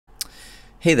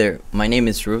Hey there, my name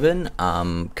is Ruben.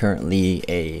 I'm currently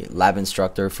a lab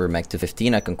instructor for MEC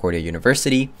 215 at Concordia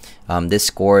University. This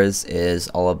course is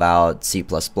all about C++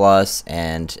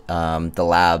 and the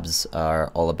labs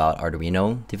are all about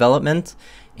Arduino development.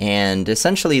 And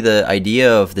essentially the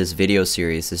idea of this video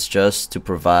series is just to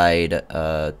provide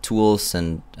tools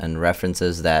and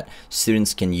references that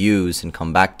students can use and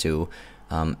come back to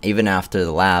even after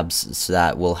the labs, so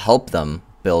that will help them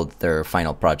build their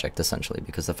final project, essentially,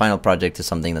 because the final project is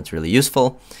something that's really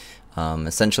useful.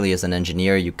 Essentially, as an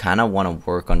engineer, you kind of want to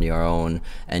work on your own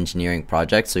engineering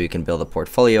project so you can build a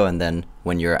portfolio, and then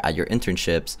when you're at your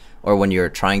internships or when you're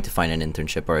trying to find an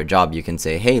internship or a job, you can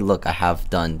say, hey, look, I have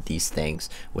done these things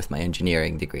with my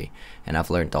engineering degree and I've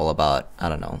learned all about, I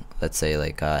don't know, let's say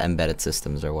like embedded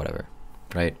systems or whatever,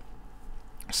 right?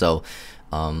 So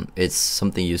it's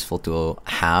something useful to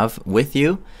have with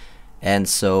you. And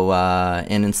so,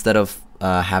 and instead of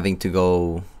having to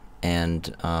go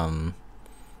and,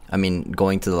 I mean,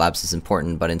 going to the labs is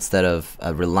important, but instead of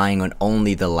relying on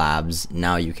only the labs,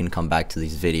 now you can come back to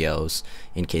these videos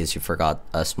in case you forgot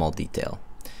a small detail,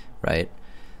 right?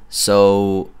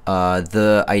 So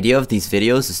the idea of these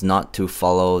videos is not to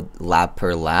follow lab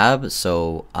per lab.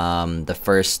 So the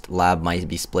first lab might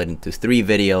be split into 3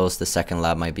 videos. The second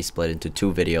lab might be split into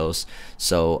 2 videos.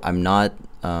 So I'm not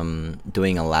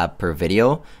doing a lab per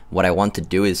video. What I want to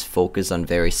do is focus on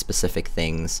very specific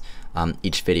things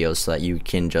each video, so that you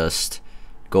can just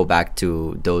go back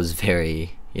to those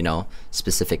very,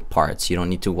 specific parts. You don't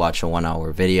need to watch a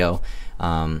 1-hour video.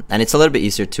 And it's a little bit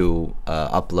easier to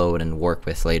upload and work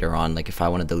with later on. Like if I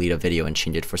want to delete a video and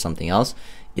change it for something else,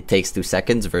 it takes 2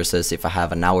 seconds, versus if I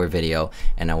have an hour video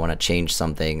and I want to change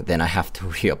something, then I have to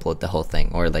re-upload the whole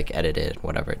thing or like edit it,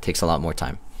 whatever. It takes a lot more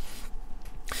time.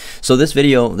 So this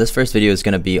first video is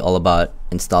going to be all about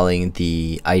installing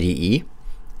the IDE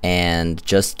and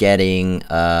just getting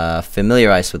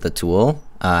familiarized with the tool,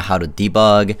 how to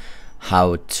debug,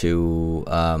 how to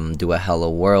do a hello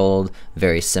world,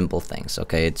 very simple things.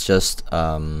 Okay, it's just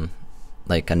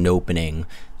like an opening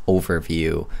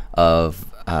overview of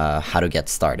how to get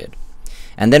started,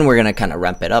 and then we're gonna kind of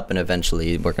ramp it up, and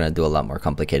eventually we're gonna do a lot more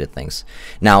complicated things.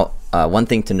 Now, one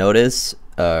thing to note,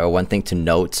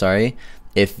 sorry,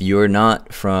 if you're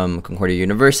not from Concordia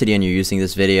University and you're using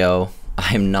this video,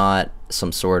 I'm not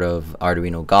some sort of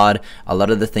Arduino god. A lot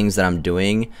of the things that I'm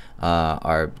doing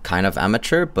are kind of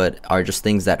amateur, but are just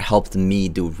things that helped me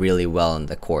do really well in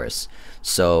the course.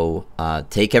 So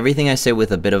take everything I say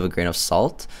with a bit of a grain of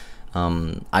salt.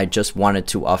 I just wanted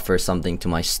to offer something to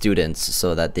my students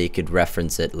so that they could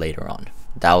reference it later on.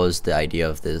 That was the idea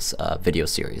of this video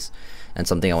series, and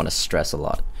something I want to stress a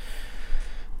lot.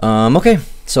 Okay,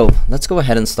 so let's go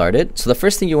ahead and start it. So the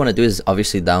first thing you want to do is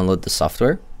obviously download the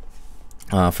software.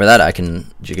 For that,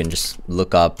 you can just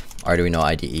look up Arduino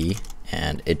IDE,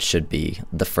 and it should be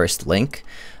the first link.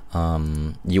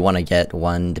 You want to get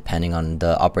one depending on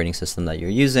the operating system that you're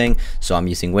using. So I'm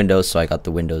using Windows, so I got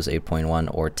the Windows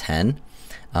 8.1 or 10.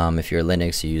 If you're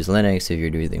Linux, you use Linux. If you're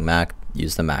using Mac,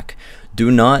 use the Mac. Do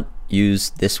not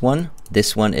use this one.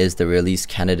 This one is the release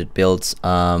candidate builds.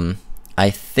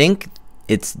 I think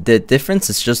the difference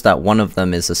is just that one of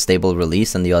them is a stable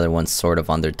release and the other one's sort of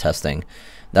under testing.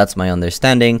 That's my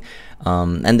understanding.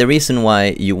 And the reason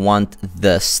why you want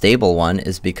the stable one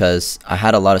is because I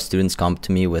had a lot of students come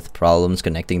to me with problems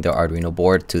connecting their Arduino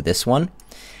board to this one.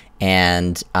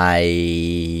 And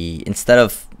instead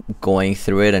of going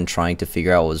through it and trying to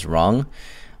figure out what was wrong,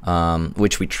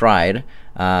 which we tried,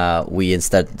 we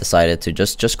instead decided to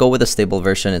just go with a stable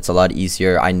version. It's a lot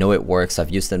easier. I know it works. I've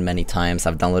used it many times.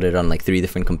 I've downloaded it on like 3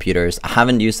 different computers. I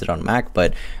haven't used it on Mac,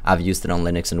 but I've used it on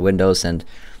Linux and Windows, and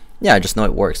yeah, I just know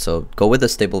it works. So go with a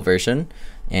stable version,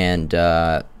 and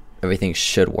everything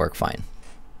should work fine.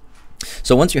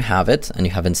 So once you have it and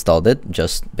you have installed it,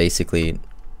 just basically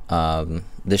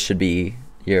this should be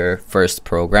your first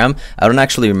program. I don't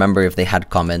actually remember if they had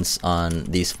comments on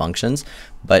these functions,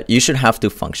 but you should have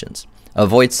 2 functions, a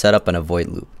void setup and a void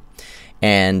loop.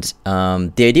 And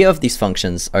the idea of these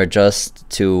functions are just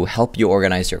to help you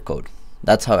organize your code.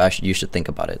 That's how you should think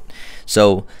about it.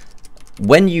 So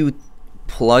when you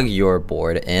plug your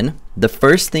board in, the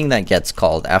first thing that gets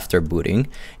called after booting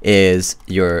is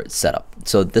your setup.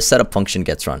 So the setup function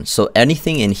gets run. So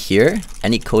anything in here,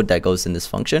 any code that goes in this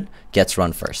function gets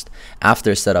run first.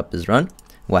 After setup is run,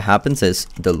 what happens is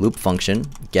the loop function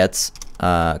gets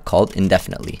called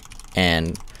indefinitely,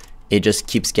 and it just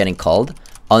keeps getting called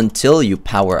until you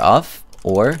power off,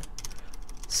 or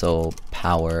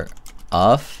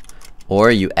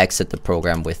you exit the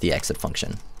program with the exit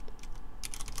function.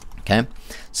 Okay,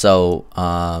 so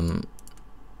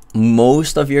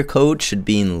most of your code should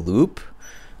be in loop,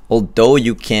 although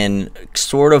you can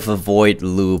sort of avoid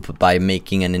loop by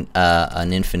making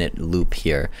an infinite loop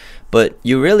here, but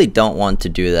you really don't want to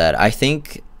do that. I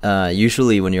think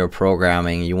usually when you're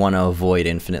programming, you want to avoid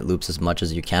infinite loops as much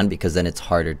as you can, because then it's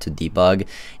harder to debug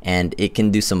and it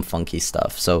can do some funky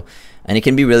stuff. So, and it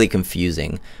can be really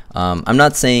confusing. I'm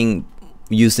not saying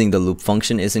using the loop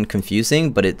function isn't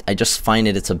confusing, but I just find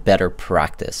it's a better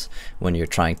practice when you're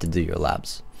trying to do your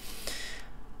labs.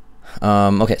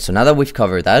 Okay, so now that we've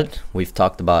covered that, we've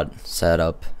talked about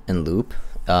setup and loop.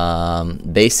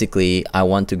 Basically, I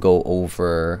want to go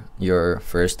over your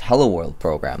first Hello World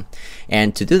program.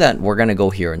 And to do that, we're going to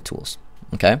go here in Tools.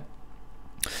 Okay.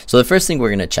 So the first thing we're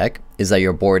going to check is that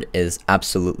your board is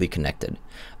absolutely connected.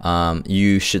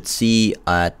 You should see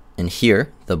in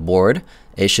here, the board,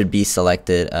 it should be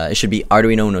selected. It should be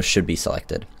Arduino Uno should be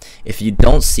selected. If you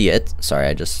don't see it, sorry,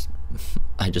 I just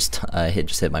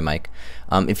hit my mic.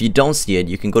 If you don't see it,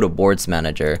 you can go to Boards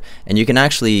Manager and you can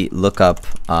actually look up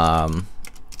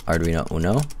Arduino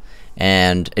Uno,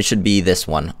 and it should be this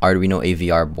one, Arduino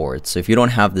AVR board. So if you don't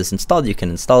have this installed, you can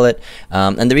install it.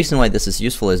 And the reason why this is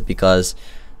useful is because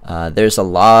there's a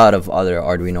lot of other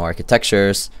Arduino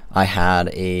architectures.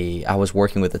 I was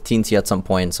working with a Teensy at some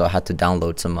point, so I had to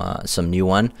download some new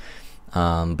one.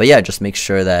 But yeah, just make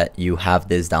sure that you have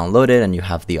this downloaded and you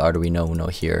have the Arduino Uno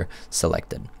here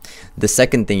selected. The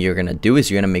second thing you're going to do is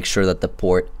you're going to make sure that the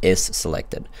port is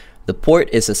selected. The port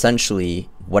is essentially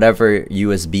whatever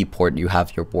USB port you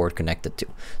have your board connected to.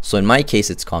 So in my case,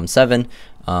 it's COM7.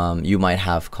 You might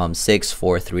have COM6,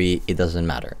 4, 3, it doesn't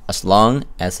matter. As long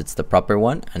as it's the proper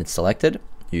one and it's selected,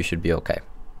 you should be okay.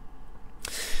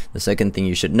 The second thing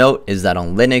you should note is that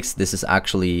on Linux, this is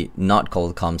actually not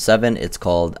called COM7. It's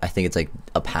called, I think it's like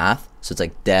a path. So it's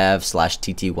like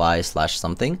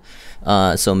dev/tty/something.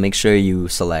 So make sure you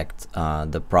select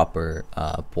the proper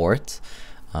port.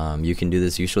 You can do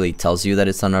this. Usually it tells you that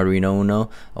it's on Arduino Uno,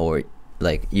 or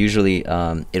like usually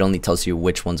it only tells you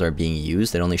which ones are being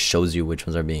used. It only shows you which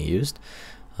ones are being used.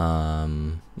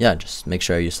 Yeah, just make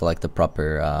sure you select the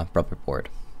proper port.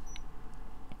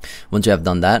 Once you have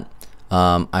done that,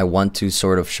 I want to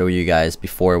sort of show you guys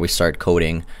before we start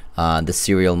coding the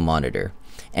serial monitor.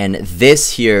 And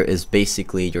this here is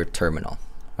basically your terminal,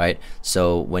 right?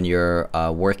 So when you're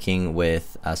working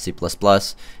with C++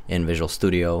 in Visual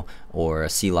Studio or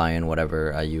CLion,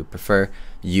 whatever you prefer,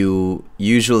 you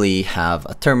usually have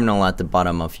a terminal at the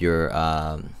bottom of your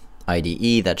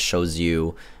IDE that shows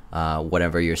you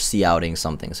whatever you're couting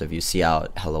something. So if you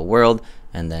cout hello world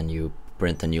and then you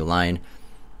print a new line,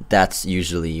 that's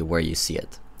usually where you see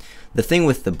it. The thing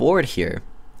with the board here,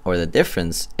 or the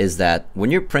difference, is that when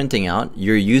you're printing out,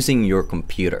 you're using your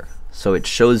computer. So it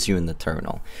shows you in the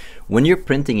terminal. When you're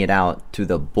printing it out to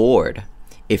the board,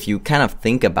 if you kind of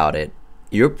think about it,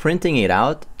 you're printing it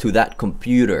out to that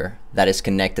computer that is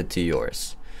connected to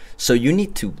yours. So you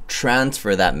need to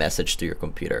transfer that message to your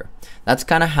computer. That's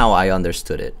kind of how I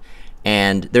understood it.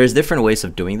 And there's different ways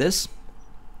of doing this.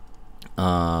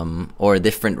 Or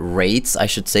different rates, I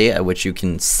should say, at which you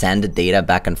can send data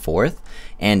back and forth,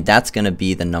 and that's going to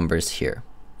be the numbers here.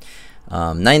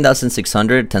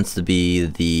 9600 tends to be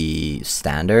the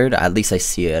standard, at least I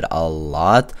see it a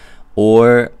lot,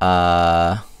 or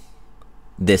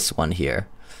this one here,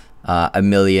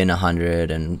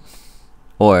 1,100,000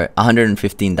 or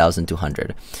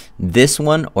 115,200. This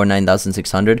one or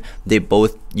 9600,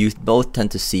 you tend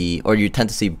to see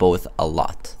both a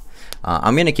lot.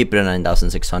 I'm gonna keep it at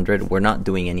 9600. We're not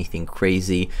doing anything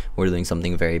crazy. We're doing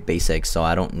something very basic, so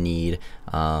I don't need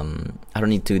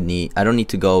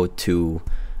to go too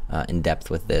in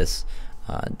depth with this.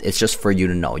 It's just for you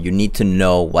to know. You need to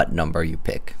know what number you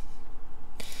pick,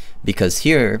 because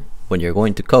here, when you're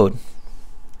going to code,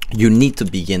 you need to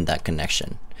begin that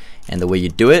connection, and the way you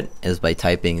do it is by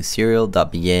typing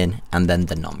serial.begin and then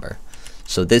the number.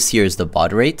 So this here is the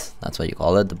baud rate. That's what you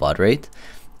call it, the baud rate.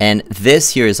 And this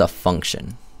here is a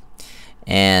function.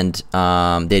 And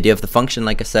the idea of the function,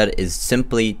 like I said, is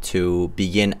simply to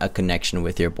begin a connection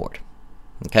with your board.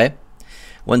 Okay?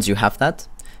 Once you have that,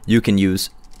 you can use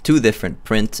two different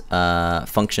print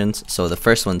functions. So the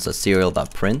first one's a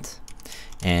serial.print.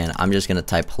 And I'm just going to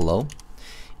type hello.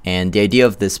 And the idea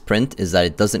of this print is that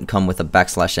it doesn't come with a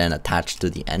 \n attached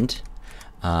to the end.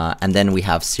 And then we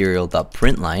have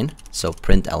serial.println, so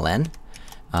println.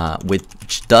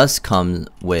 Which does come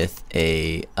with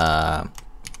a \n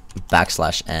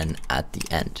at the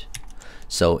end.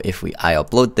 So if I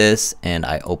upload this and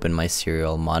I open my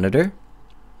serial monitor,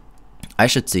 I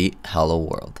should see hello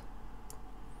world.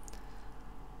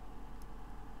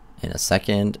 In a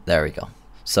second, there we go.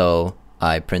 So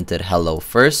I printed hello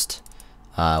first,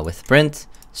 with print,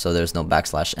 so there's no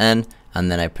 \n, and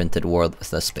then I printed world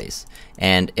with a space.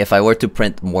 And if I were to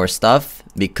print more stuff,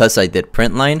 because I did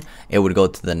print line, it would go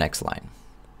to the next line.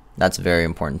 That's very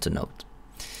important to note.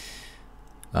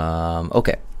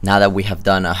 Okay, now that we have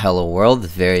done a hello world,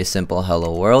 very simple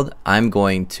hello world, I'm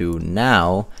going to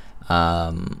now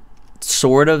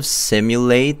sort of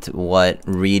simulate what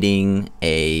reading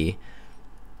a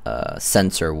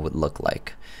sensor would look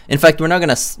like. In fact, we're not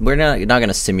gonna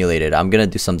simulate it. I'm gonna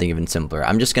do something even simpler.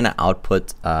 I'm just gonna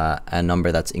output a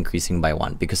number that's increasing by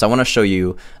 1, because I want to show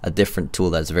you a different tool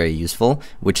that's very useful,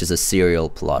 which is a serial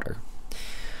plotter.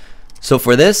 So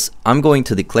for this, I'm going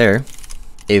to declare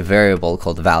a variable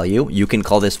called value. You can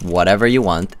call this whatever you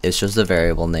want. It's just a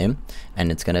variable name,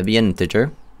 and it's gonna be an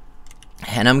integer.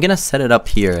 And I'm gonna set it up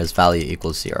here as value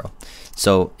equals 0.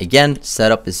 So again,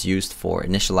 setup is used for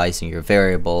initializing your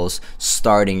variables,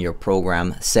 starting your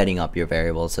program, setting up your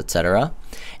variables, etc.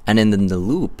 And then in the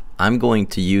loop, I'm going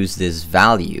to use this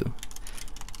value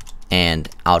and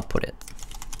output it.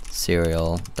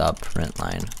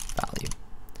 Serial.println value.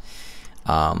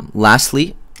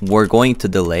 Lastly, we're going to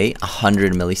delay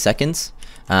 100 milliseconds.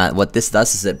 What this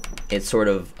does is it sort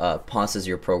of pauses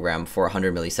your program for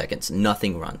 100 milliseconds.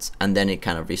 Nothing runs, and then it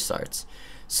kind of restarts.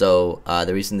 So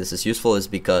the reason this is useful is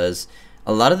because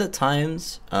a lot of the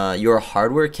times your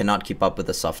hardware cannot keep up with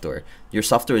the software. Your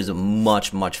software is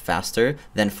much faster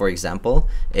than, for example,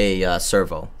 a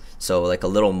servo. So like a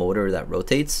little motor that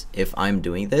rotates, if I'm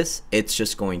doing this, it's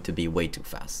just going to be way too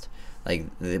fast. Like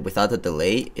without the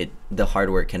delay, the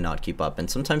hardware cannot keep up, and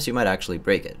sometimes you might actually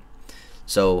break it.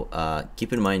 So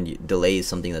keep in mind, delay is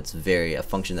something that's a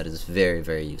function that is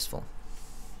very useful.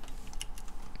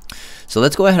 So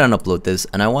let's go ahead and upload this,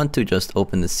 and I want to just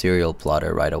open the serial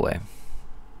plotter right away.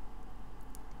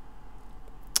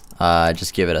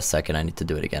 Just give it a second. I need to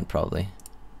do it again probably.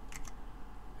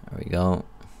 There we go.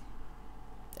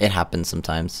 It happens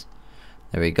sometimes.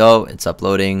 There we go. It's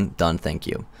uploading. Done. Thank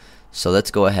you. So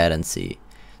let's go ahead and see.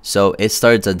 So it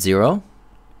starts at 0,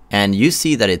 and you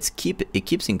see that it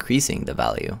keeps increasing the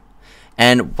value.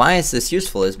 And why is this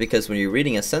useful is because when you're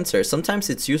reading a sensor, sometimes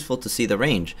it's useful to see the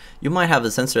range. You might have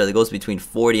a sensor that goes between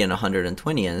 40 and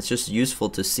 120, and it's just useful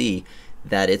to see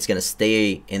that it's going to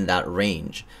stay in that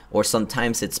range. Or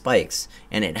sometimes it spikes,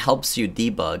 and it helps you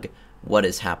debug what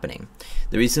is happening.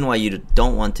 The reason why you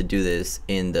don't want to do this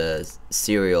in the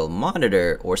serial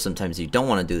monitor, or sometimes you don't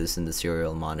want to do this in the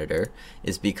serial monitor,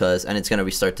 is because, and it's going to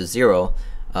restart to 0,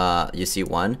 you see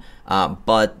 1,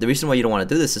 but the reason why you don't want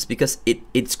to do this is because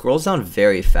it scrolls down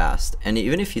very fast, and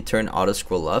even if you turn auto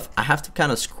scroll off, I have to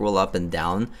kind of scroll up and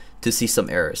down to see some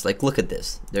errors. Like look at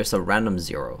this, there's a random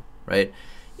 0, right?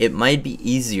 It might be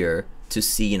easier to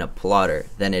see in a plotter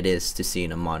than it is to see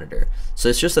in a monitor. So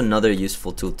it's just another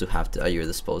useful tool to have at your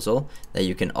disposal that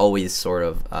you can always sort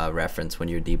of reference when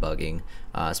you're debugging,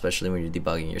 especially when you're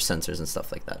debugging your sensors and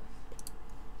stuff like that.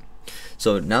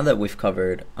 So now that we've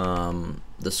covered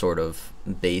the sort of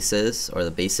basis or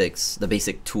the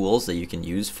basic tools that you can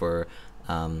use for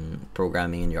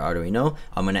programming in your Arduino,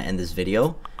 I'm going to end this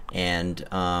video. And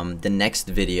the next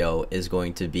video is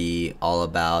going to be all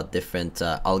about different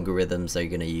algorithms that you're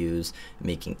going to use,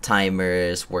 making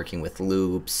timers, working with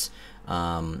loops,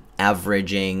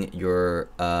 averaging your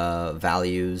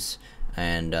values,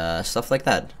 and stuff like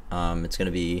that. It's going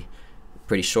to be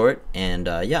pretty short, and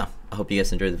yeah, I hope you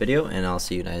guys enjoyed the video, and I'll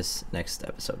see you guys next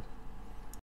episode.